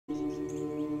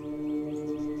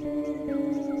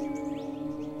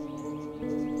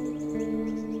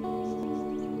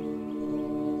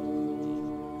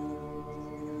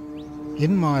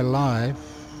In my life,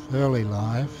 early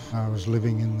life, I was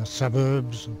living in the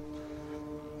suburbs and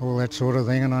all that sort of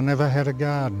thing, and I never had a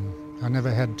garden. I never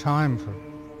had time for it.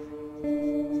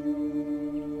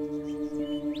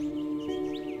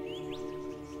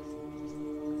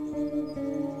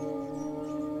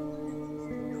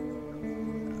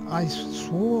 I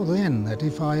swore then that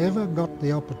if I ever got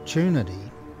the opportunity,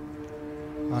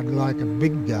 I'd like a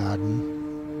big garden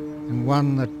and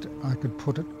one that I could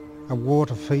put a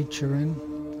water feature in,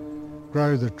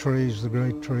 grow the trees, the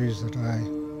great trees that I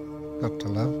got to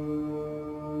love.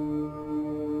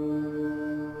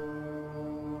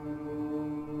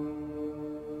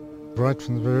 Right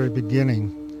from the very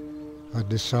beginning, I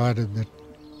decided that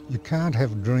you can't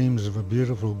have dreams of a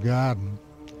beautiful garden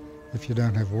if you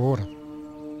don't have water.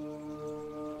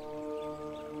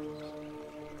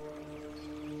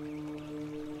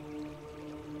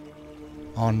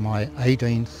 On my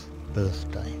 18th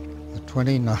birthday, the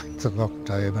 29th of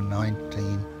October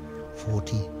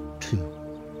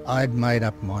 1942, I'd made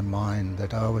up my mind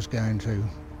that I was going to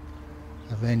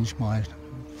avenge my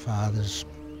father's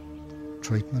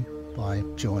treatment by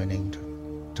joining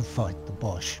to fight the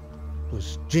Boche. It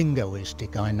was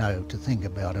jingoistic, I know, to think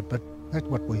about it, but that's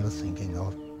what we were thinking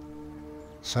of.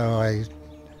 So I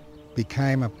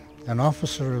became an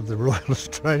officer of the Royal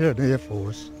Australian Air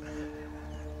Force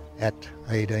at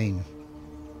 18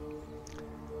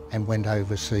 and went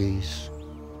overseas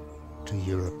to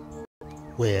Europe,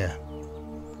 where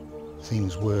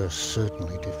things were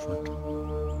certainly different.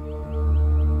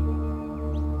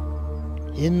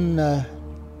 In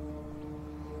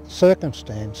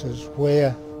circumstances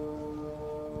where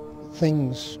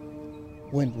things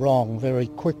went wrong very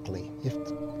quickly, if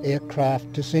the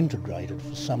aircraft disintegrated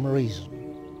for some reason,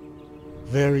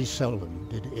 very seldom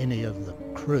did any of the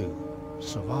crew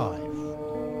survive.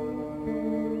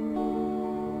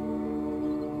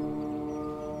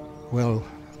 Well,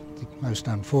 the most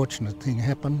unfortunate thing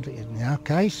happened in our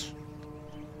case.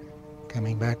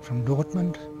 Coming back from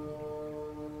Dortmund,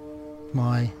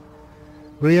 my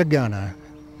rear gunner,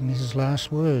 in his last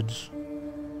words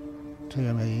to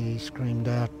me, he screamed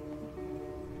out,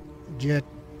 "Jet,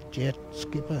 jet,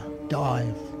 skipper,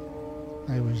 dive."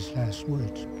 They were his last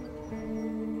words.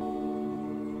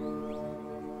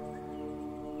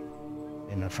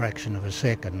 In a fraction of a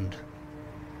second,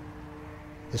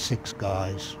 the 6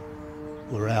 guys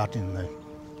were out in the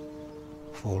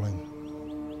falling.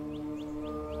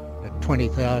 At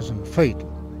 20,000 feet,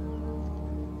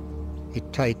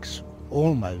 it takes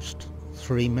almost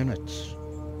 3 minutes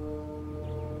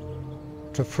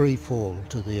to free fall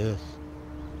to the earth.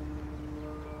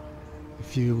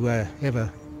 If you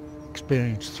ever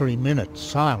experience 3 minutes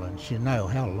silence, you know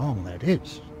how long that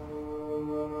is.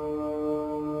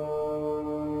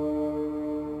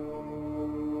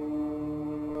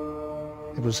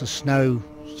 It was a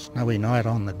snowy night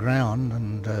on the ground,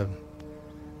 and a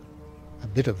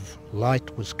bit of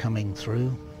light was coming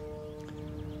through.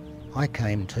 I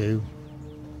came to,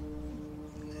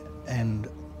 and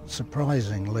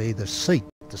surprisingly the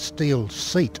steel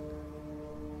seat,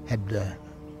 it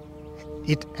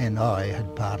and I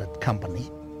had parted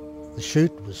company. The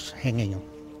chute was hanging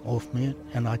off me,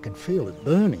 and I could feel it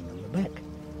burning in the back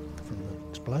from the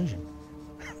explosion.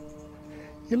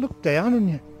 You look down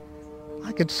and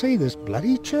I could see this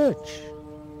bloody church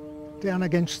down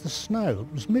against the snow.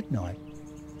 It was midnight.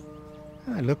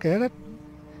 I look at it,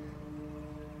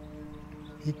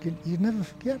 you'd never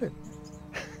forget it.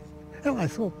 And I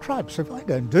thought, cripes, if I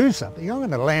don't do something, I'm going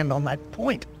to land on that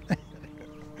point.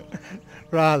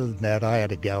 Rather than that, I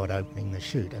had a go at opening the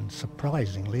chute, and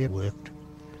surprisingly it worked.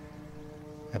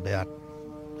 About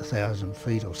 1,000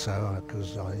 feet or so,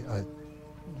 because I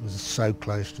was so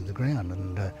close to the ground,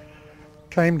 and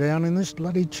came down in this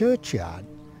bloody churchyard.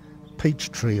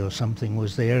 Peach tree or something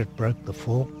was there, it broke the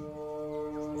fall.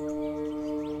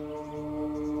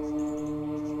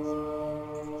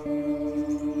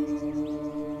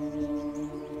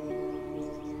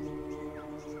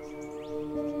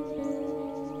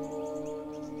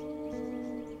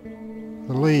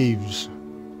 The leaves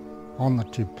on the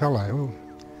tupelo,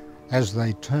 as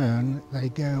they turn, they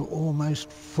go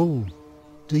almost full,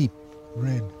 deep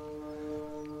red.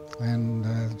 And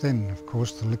then, of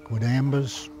course, the liquid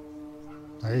ambers,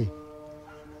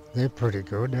 they're pretty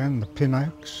good, and the pin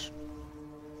oaks.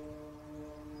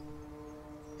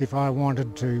 If I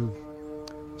wanted to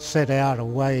set out a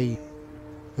way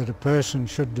that a person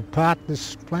should depart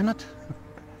this planet,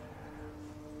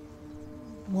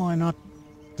 why not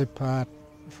depart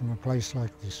from a place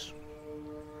like this?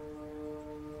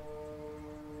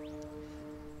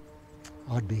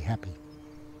 I'd be happy.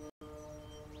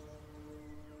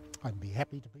 I'd be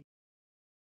happy to be.